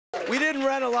We didn't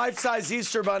rent a life-size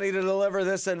Easter bunny to deliver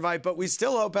this invite, but we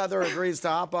still hope Heather agrees to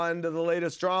hop on to the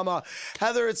latest drama.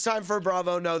 Heather, it's time for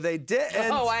Bravo No They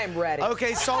Didn't. Oh, I am ready.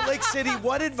 Okay, Salt Lake City,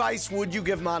 what advice would you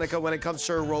give Monica when it comes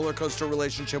to her roller coaster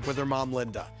relationship with her mom,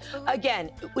 Linda? Again,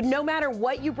 no matter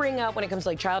what you bring up when it comes to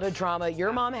like childhood trauma,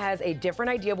 your mom has a different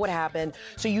idea of what happened,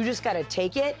 so you just gotta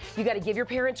take it. You gotta give your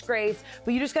parents grace,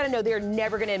 but you just gotta know they're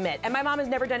never gonna admit. And my mom has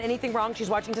never done anything wrong. She's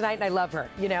watching tonight, and I love her,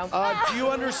 you know?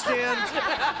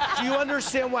 Do you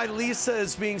understand why Lisa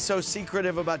is being so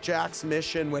secretive about Jack's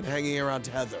mission when hanging around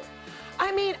Heather?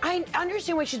 I mean, I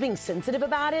understand why she's being sensitive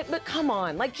about it, but come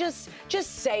on, like, just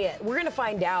say it. We're gonna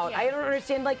find out. Yeah. I don't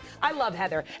understand, like, I love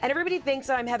Heather, and everybody thinks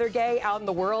that I'm Heather gay out in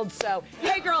the world, so,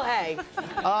 hey, girl, hey.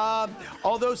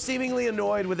 Although seemingly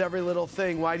annoyed with every little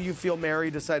thing, why do you feel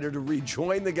Mary decided to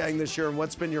rejoin the gang this year, and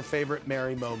what's been your favorite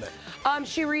Mary moment?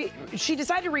 She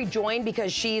decided to rejoin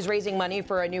because she's raising money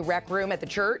for a new rec room at the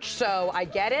church, so I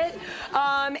get it.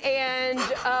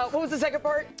 What was the second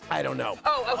part? I don't know.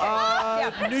 Oh,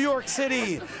 okay. Yeah. New York City.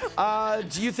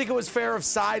 Do you think it was fair of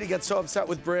Sai to get so upset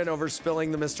with Brynn over spilling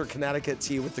the Mr. Connecticut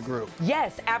tea with the group?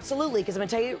 Yes, absolutely, because I'm going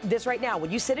to tell you this right now. When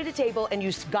you sit at a table and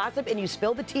you gossip and you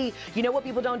spill the tea, you know what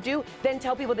people don't do? Then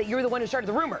tell people that you're the one who started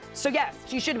the rumor. So yes,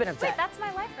 she should have been upset. Wait, that's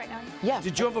my life right now. Yeah.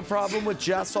 Did you have a problem with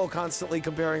Jessel constantly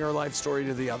comparing her life story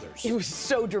to the others? It was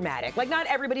so dramatic. Like, not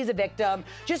everybody's a victim.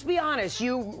 Just be honest.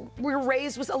 You were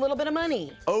raised with a little bit of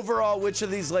money. Overall, which of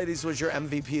these ladies was your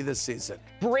MVP this season?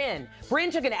 Brynn.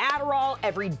 Brynn took an Adderall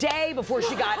every day before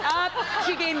she got up.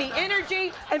 She gave me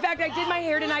energy. In fact, I did my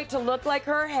hair tonight to look like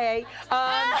her. Hey.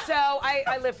 So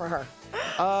I live for her.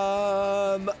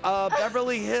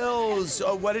 Beverly Hills.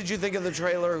 What did you think of the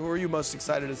trailer? Who are you most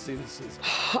excited to see this season?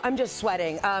 I'm just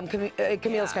sweating.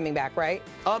 Camille's coming back, right?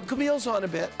 Camille's on a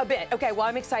bit. A bit. Okay, well,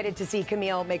 I'm excited to see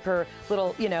Camille make her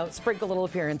little, sprinkle little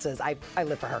appearances. I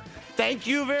live for her. Thank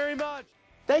you very much.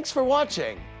 Thanks for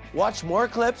watching. Watch more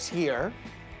clips here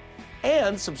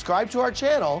and subscribe to our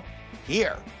channel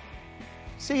here.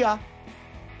 See ya.